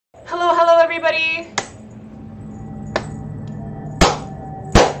everybody!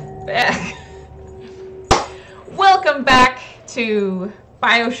 Welcome back to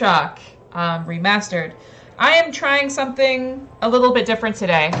BioShock Remastered. I am trying something a little bit different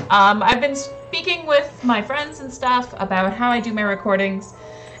today. I've been speaking with my friends and stuff about how I do my recordings,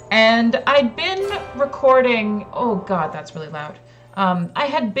 and I'd been recording... Oh god, that's really loud. I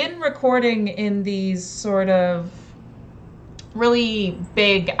had been recording in these sort of really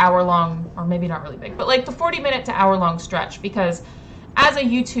big hour-long, or maybe not really big, but like the 40-minute to hour-long stretch, because as a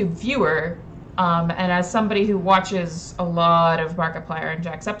YouTube viewer, and as somebody who watches a lot of Markiplier and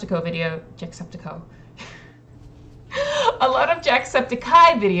Jacksepticeye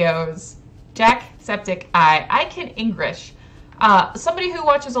videos, Jacksepticeye, I can English. Somebody who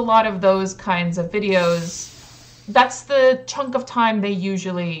watches a lot of those kinds of videos, that's the chunk of time they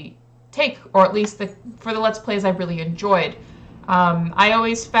usually take, or at least for the Let's Plays I really enjoyed. I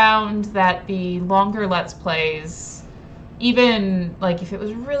always found that the longer Let's Plays, even like if it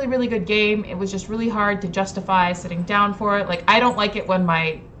was a really, really good game, it was just really hard to justify sitting down for it. Like, I don't like it when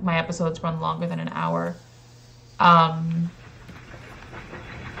my episodes run longer than an hour. But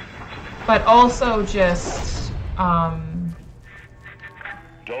also just,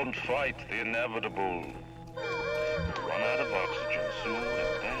 Don't fight the inevitable. Run out of oxygen soon,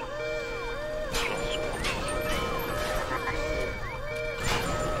 and then just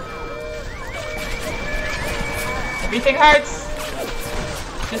everything hurts.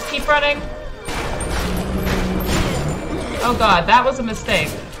 Just keep running. Oh god, that was a mistake.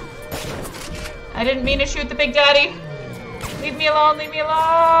 I didn't mean to shoot the Big Daddy. Leave me alone, leave me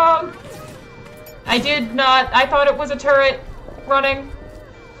alone. I did not. I thought it was a turret running.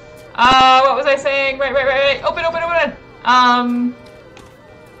 What was I saying? Right. Open.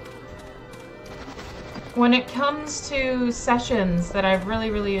 When it comes to sessions that I've really,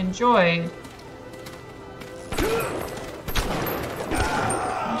 really enjoyed, give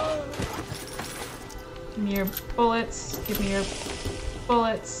me your bullets. Give me your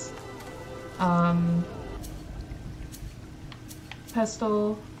bullets.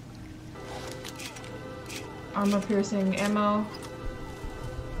 Pistol. Armor-piercing ammo.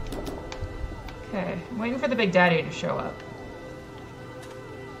 Okay, I'm waiting for the Big Daddy to show up.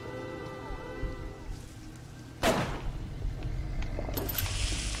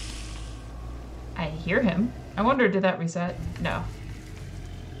 I hear him. I wonder, did that reset? No.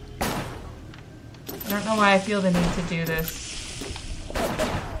 I don't know why I feel the need to do this.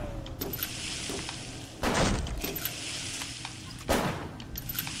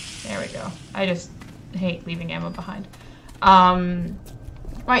 There we go. I just hate leaving ammo behind.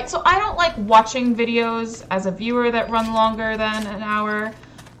 Right, so I don't like watching videos as a viewer that run longer than an hour.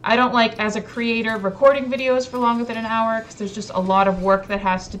 I don't like, as a creator, recording videos for longer than an hour, because there's just a lot of work that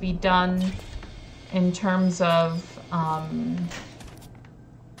has to be done in terms of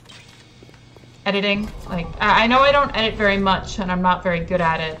editing. Like, I know I don't edit very much, and I'm not very good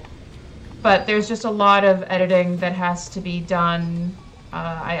at it, but there's just a lot of editing that has to be done.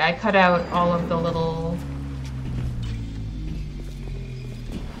 I cut out all of the little...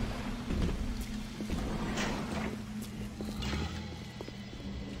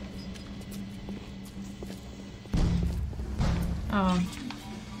 Oh.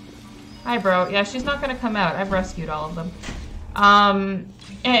 Hi, bro. Yeah, she's not gonna come out. I've rescued all of them.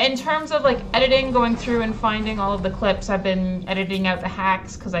 In terms of, like, editing, going through and finding all of the clips, I've been editing out the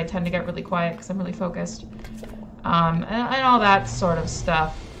hacks, because I tend to get really quiet, because I'm really focused. And all that sort of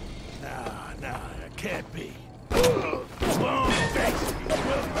stuff. Nah, it can't be.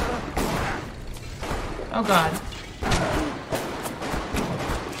 Oh, God.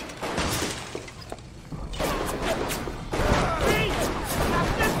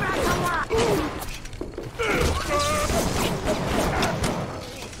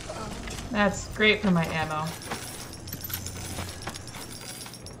 That's great for my ammo.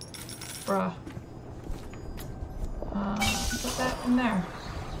 Bruh. Put that in there.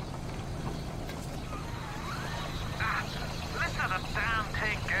 listen to the damn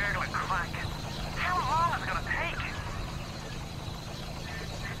thing gurgle and crack. How long is it gonna take?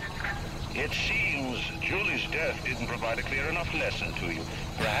 It seems Julie's death didn't provide a clear enough lesson to you.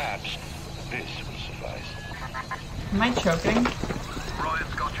 Perhaps this will suffice. Am I choking?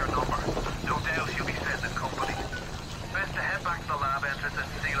 Ryan's got your number. No doubt he'll be sending company. Best to head back to the lab entrance and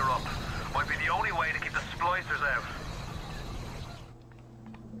seal her up. Might be the only way to keep the splicers out.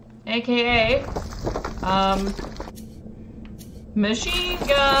 AKA, machine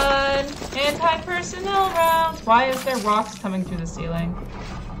gun, anti-personnel rounds. Why is there rocks coming through the ceiling?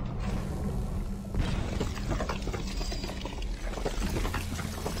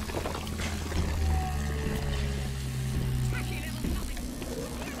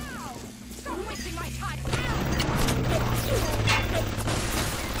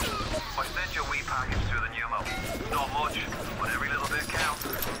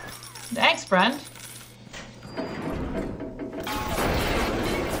 Thanks, friend.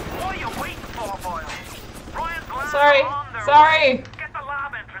 What are you waiting for, boy? Ryan's lab Sorry. on their Sorry. way. Get the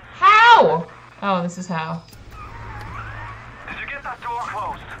lab entrance. How? Oh, this is how. Did you get that door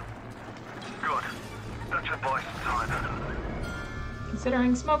closed? Good. That should buy some time.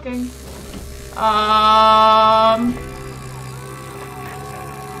 Considering smoking.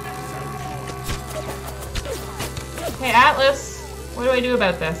 Hey, Atlas. What do I do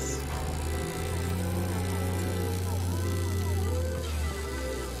about this?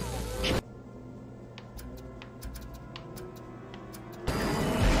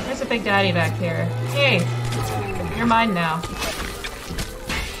 There's a big daddy back here. Hey, you're mine now.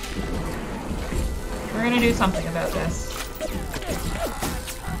 We're gonna do something about this.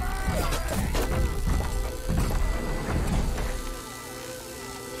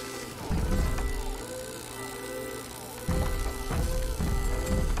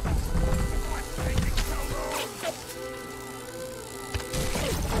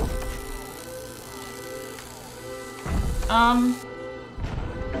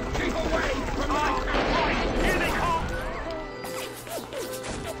 Keep away from my convoy! Here they come!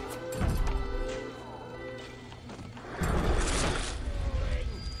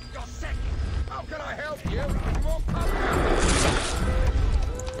 You're sick! How can I help you? You won't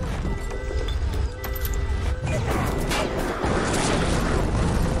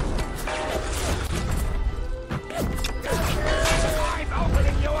I'm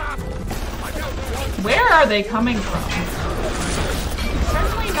opening you up! I don't want Where are they coming from?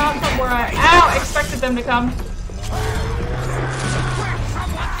 Certainly not from where I expected them to come.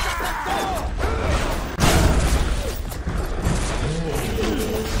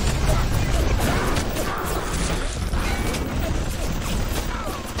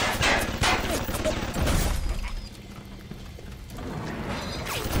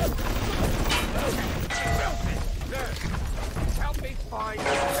 help me find a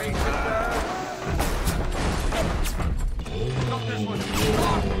patient. Not this one.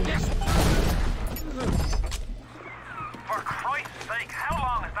 Yes. For Christ's sake, how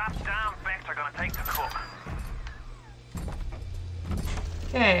long is that damn vector gonna take to cook?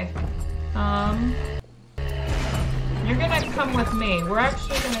 Okay. You're gonna come with me. We're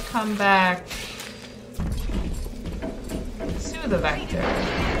actually gonna come back to the vector.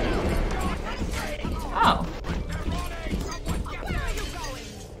 Oh.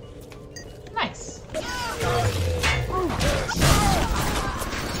 Nice.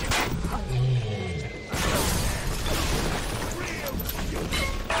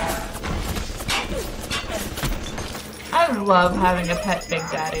 I love having a pet Big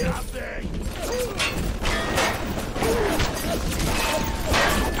Daddy.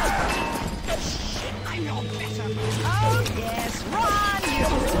 Oh, yes, run, you!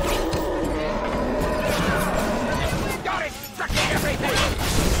 Got it! Sucking everything!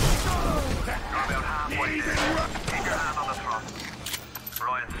 You're about halfway there. Keep your hand on the throttle.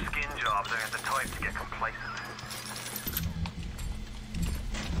 Ryan's skin jobs aren't the type to get complacent.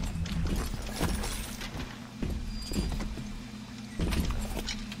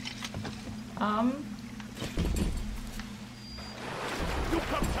 You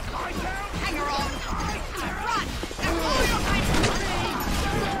come to my town? Hang her on! Run! That's all you're going to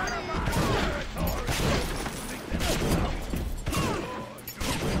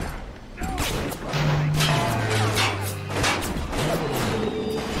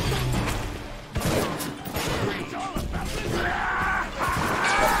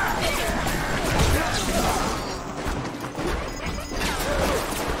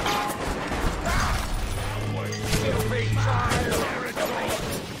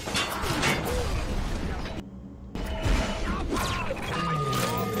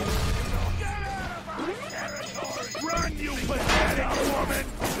Run, you pathetic woman!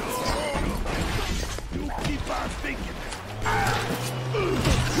 You keep on thinking.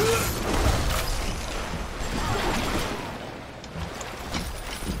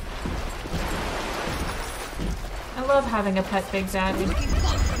 I love having a pet Big Daddy.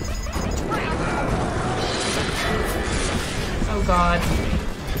 Oh god.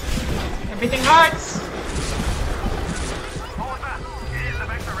 Everything hurts! What was that? Is the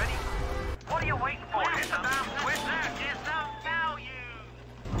vector ready? What are you waiting for? Hit the damn switch! That is no value!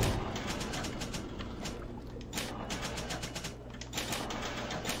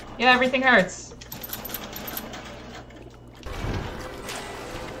 Yeah, everything hurts.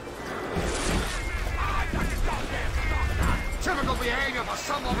 Typical behavior for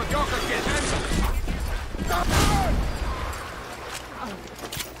someone with your condition!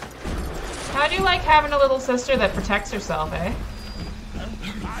 How do you like having a little sister that protects herself, eh?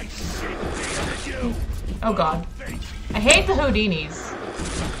 I see Oh god. I hate the Houdinis.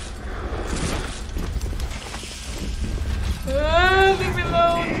 Leave me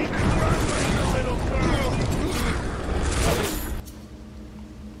alone.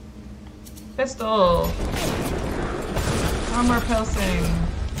 Pistol. Armor pulsing.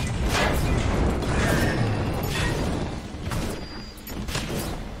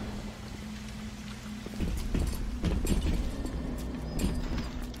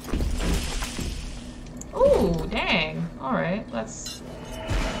 Ooh, dang. Alright, let's...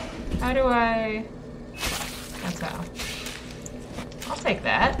 How do I... That's how. I'll take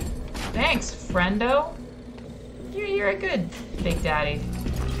that. Thanks, friendo. You're a good Big Daddy.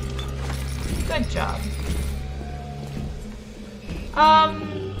 Good job.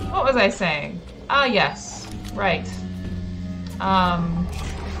 What was I saying? Ah, yes. Right. There are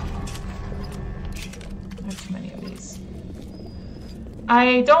too many of these.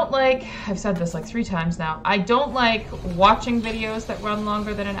 I don't like, I've said this like 3 times now, I don't like watching videos that run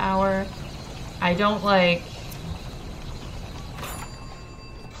longer than an hour. I don't like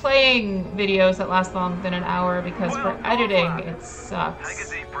playing videos that last longer than an hour because for editing it sucks. Take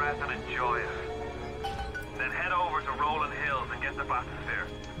a deep breath and enjoy it. Then head over to Rolling Hills and get the bathysphere.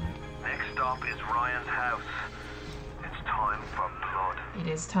 Next stop is Ryan's house. It's time for blood.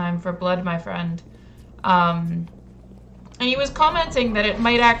 It is time for blood, my friend. And he was commenting that it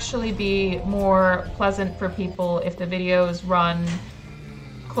might actually be more pleasant for people if the videos run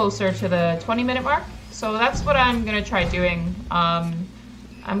closer to the 20-minute mark. So that's what I'm gonna try doing.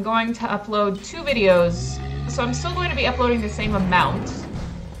 I'm going to upload 2 videos. So I'm still going to be uploading the same amount.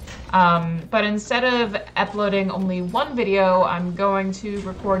 But instead of uploading only 1 video, I'm going to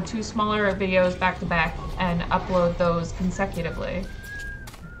record 2 smaller videos back to back and upload those consecutively.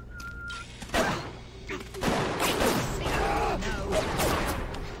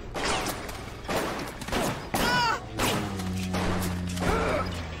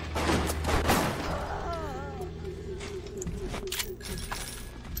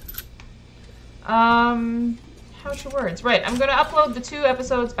 How's your words? Right, I'm gonna upload the 2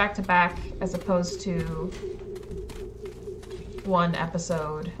 episodes back to back as opposed to 1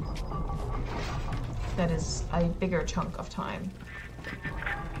 episode that is a bigger chunk of time.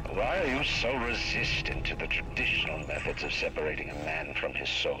 Why are you so resistant to the traditional methods of separating a man from his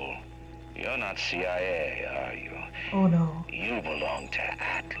soul? You're not CIA, are you? Oh no. You belong to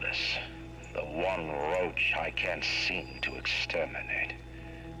Atlas, the one roach I can't seem to exterminate.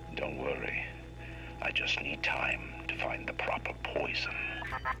 Don't worry. I just need time to find the proper poison.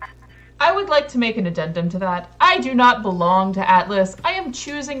 I would like to make an addendum to that. I do not belong to Atlas. I am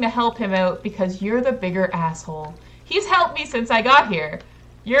choosing to help him out because you're the bigger asshole. He's helped me since I got here.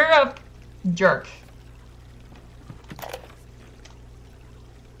 You're a jerk.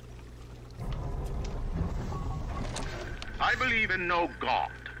 I believe in no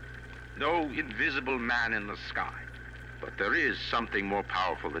God, no invisible man in the sky. But there is something more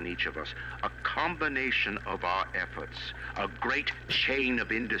powerful than each of us, a combination of our efforts, a great chain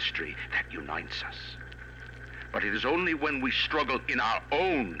of industry that unites us. But it is only when we struggle in our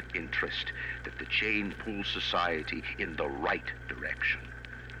own interest that the chain pulls society in the right direction.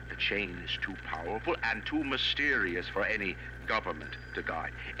 The chain is too powerful and too mysterious for any government to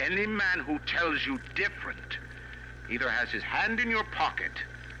guide. Any man who tells you different either has his hand in your pocket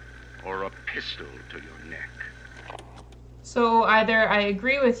or a pistol to your neck. So either I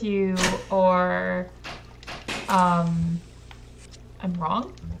agree with you or I'm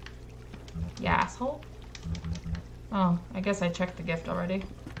wrong? You asshole? Oh, I guess I checked the gift already.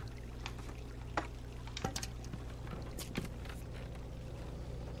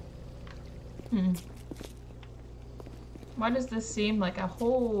 Why does this seem like a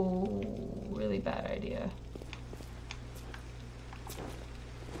whole really bad idea?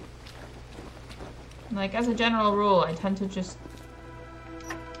 Like, as a general rule, I tend to just...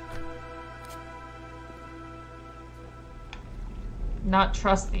 not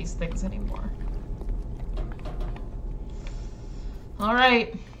trust these things anymore.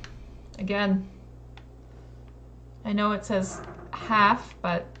 Alright. Again. I know it says half,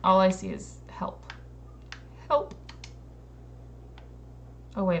 but all I see is help. Help.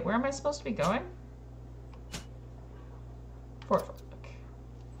 Oh wait, where am I supposed to be going? Fort Fuck.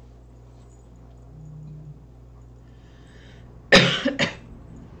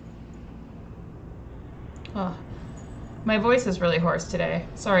 Oh, my voice is really hoarse today.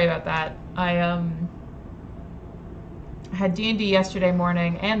 Sorry about that. I had D&D yesterday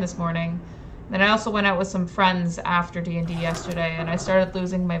morning and this morning. Then I also went out with some friends after D&D yesterday, and I started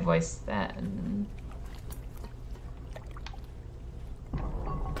losing my voice then.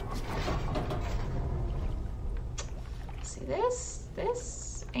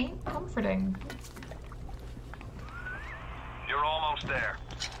 This ain't comforting. You're almost there.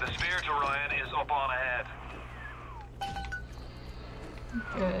 The sphere to Ryan is up on ahead.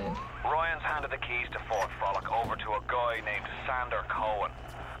 Good. Ryan's handed the keys to Fort Frolic over to a guy named Sander Cohen.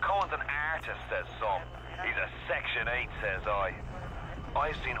 Cohen's an artist, says some. He's a Section 8, says I.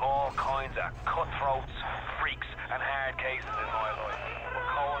 I've seen all kinds of cutthroats, freaks, and hard cases in my life. But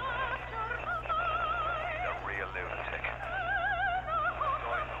Cohen, he's a real lunatic. The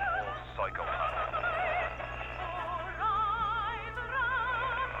guy's a whole psychopath.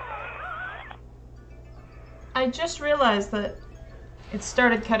 I just realized that it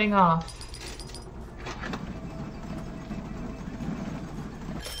started cutting off.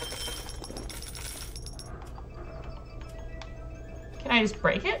 Can I just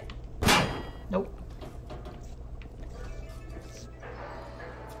break it? Nope.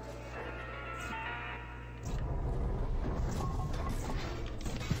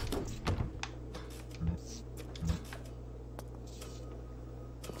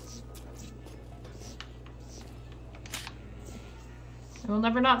 I will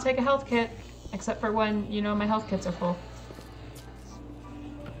never not take a health kit, except for when, you know, my health kits are full.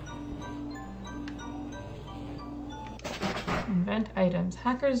 Invent items.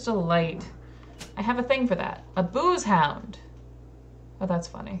 Hacker's Delight. I have a thing for that. A booze hound. Oh, that's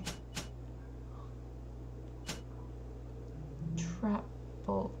funny. Trap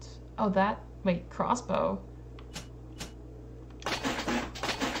bolt. Oh, that... Wait, crossbow.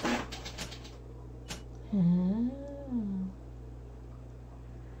 Oh.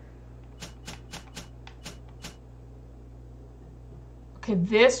 Okay,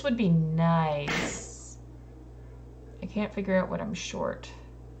 this would be nice. I can't figure out what I'm short.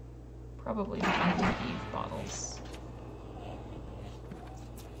 Probably the Uncle Eve bottles.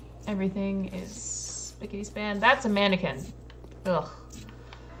 Everything is spickety span. That's a mannequin. Ugh.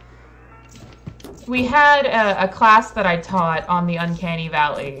 We had a class that I taught on the Uncanny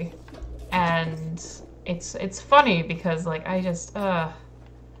Valley, and it's funny because like I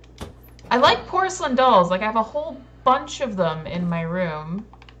like porcelain dolls. Like I have a whole bunch of them in my room.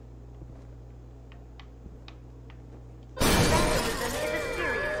 Vandalism is a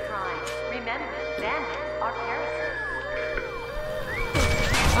serious crime. Remember, bandits are parasites.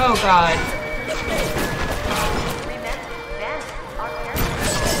 Oh god. Remember, bandits are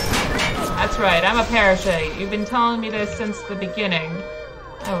parasites. That's right, I'm a parasite. You've been telling me this since the beginning.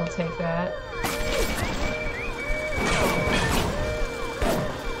 I will take that.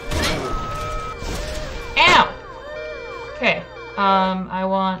 Ow! Okay, I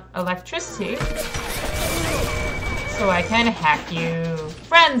want electricity so I can hack you.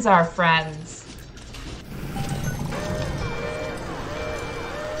 Friends are friends.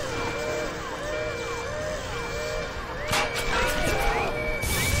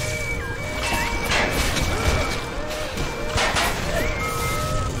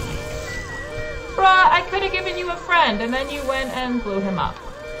 Bruh, I could have given you a friend and then you went and blew him up.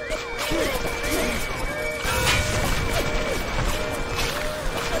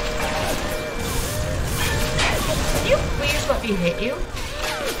 Can you please let me hit you?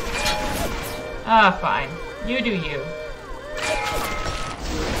 Ah, fine. You do you.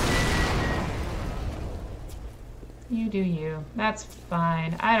 You do you. That's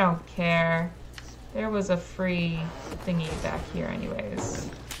fine. I don't care. There was a free thingy back here anyways.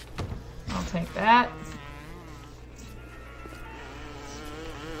 I'll take that.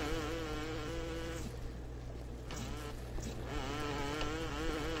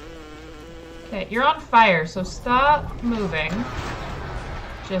 Okay, you're on fire, so stop moving.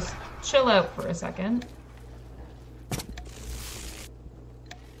 Just chill out for a second.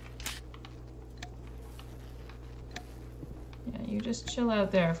 Yeah, you just chill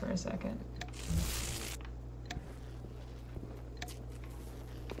out there for a second.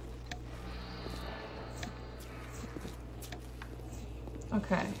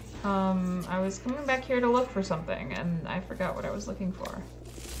 Okay, I was coming back here to look for something, and I forgot what I was looking for.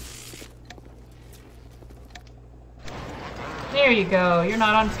 There you go, you're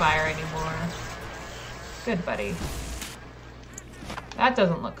not on fire anymore. Good, buddy. That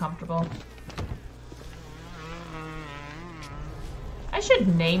doesn't look comfortable. I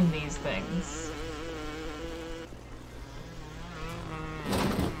should name these things.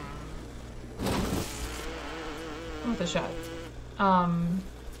 With a shot.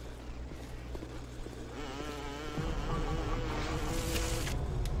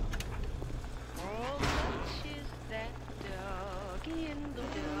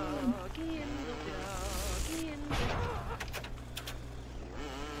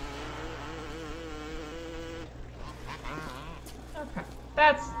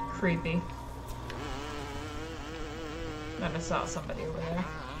 creepy. I just saw somebody over there.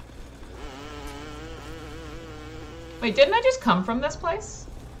 Wait, didn't I just come from this place?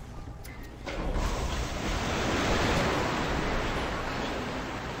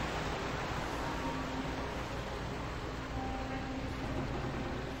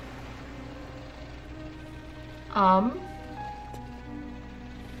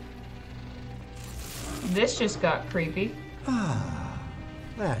 This just got creepy. Ah,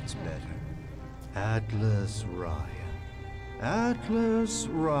 that's better. Atlas Ryan. Atlas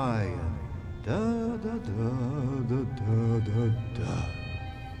Ryan. Da da da da da da da.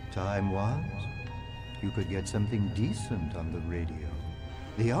 Time was, you could get something decent on the radio.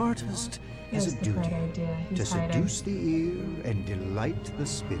 The artist has a duty to seduce the ear and delight the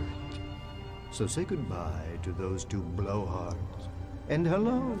spirit. So say goodbye to those two blowhards, and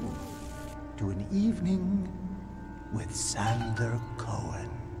hello to an evening with Sander Cohen.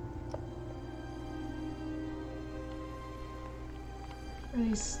 Are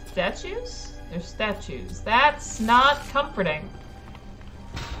these statues? They're statues. That's not comforting.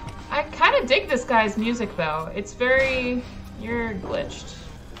 I kind of dig this guy's music though. It's very... You're glitched.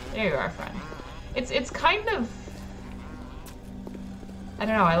 There you are, friend. It's kind of... I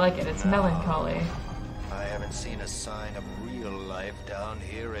don't know, I like it. It's melancholy. I haven't seen a sign of real life down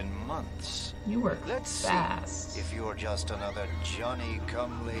here in months. You work Let's fast. see if you're just another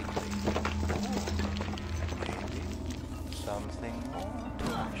Johnny-come-lately. Maybe something more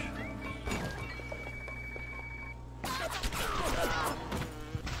delicious.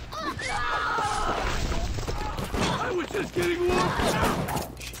 I was just getting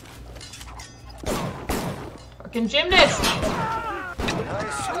lost. Fucking gymnast!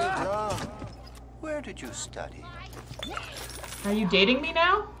 Nicely done. Where did you study? Are you dating me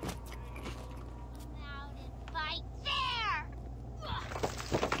now?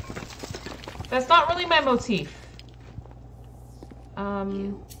 That's not really my motif.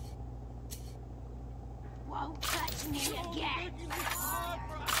 Won't touch me again.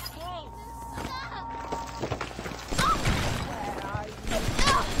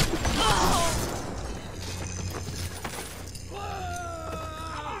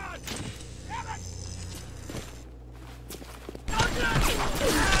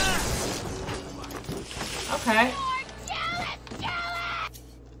 Okay.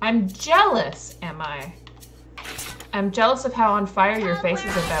 I'm jealous, am I? I'm jealous of how on fire your face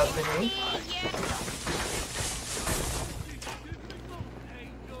is about, Vinny.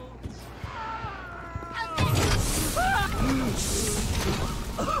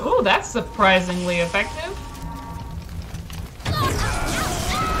 Ooh, that's surprisingly effective.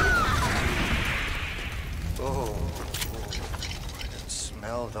 Oh, I can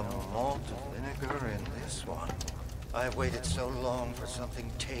smell the malt vinegar in this one. I've waited so long for something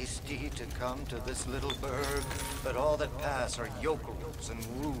tasty to come to this little burg, but all that pass are yokels and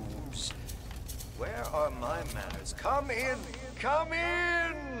rubes. Where are my manners? Come in! Come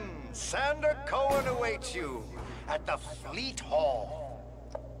in! Sander Cohen awaits you at the Fleet Hall.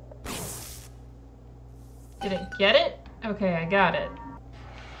 Did it get it? Okay, I got it.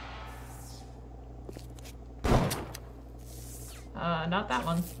 Not that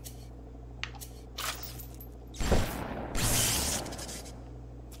one.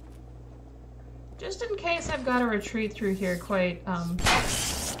 Just in case I've got to retreat through here quite,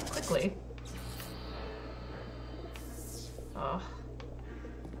 quickly. Oh.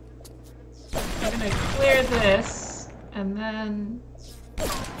 I'm gonna clear this, and then...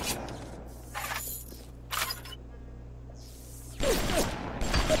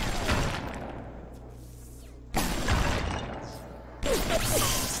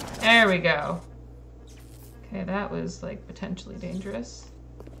 There we go. Okay, that was, like, potentially dangerous.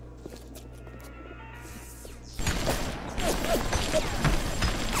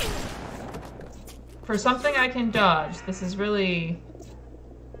 For something I can dodge, this is really...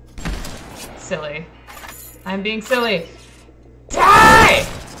 silly. I'm being silly. Die!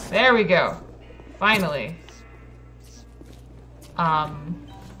 There we go. Finally.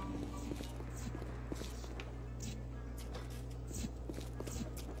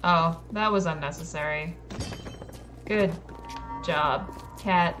 Oh, that was unnecessary. Good job,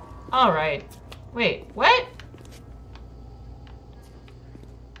 cat. Alright. Wait, what?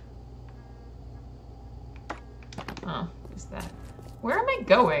 Oh, what's that? Where am I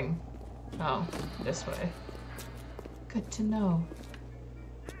going? Oh, this way. Good to know.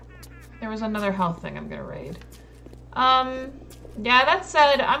 There was another health thing I'm gonna raid. Yeah, that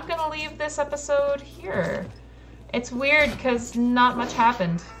said, I'm gonna leave this episode here. It's weird because not much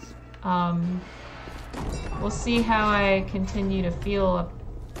happened. We'll see how I continue to feel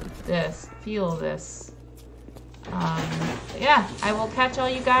this, feel this. Yeah, I will catch all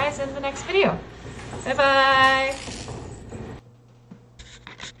you guys in the next video. Bye-bye!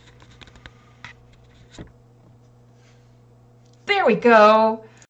 There we go!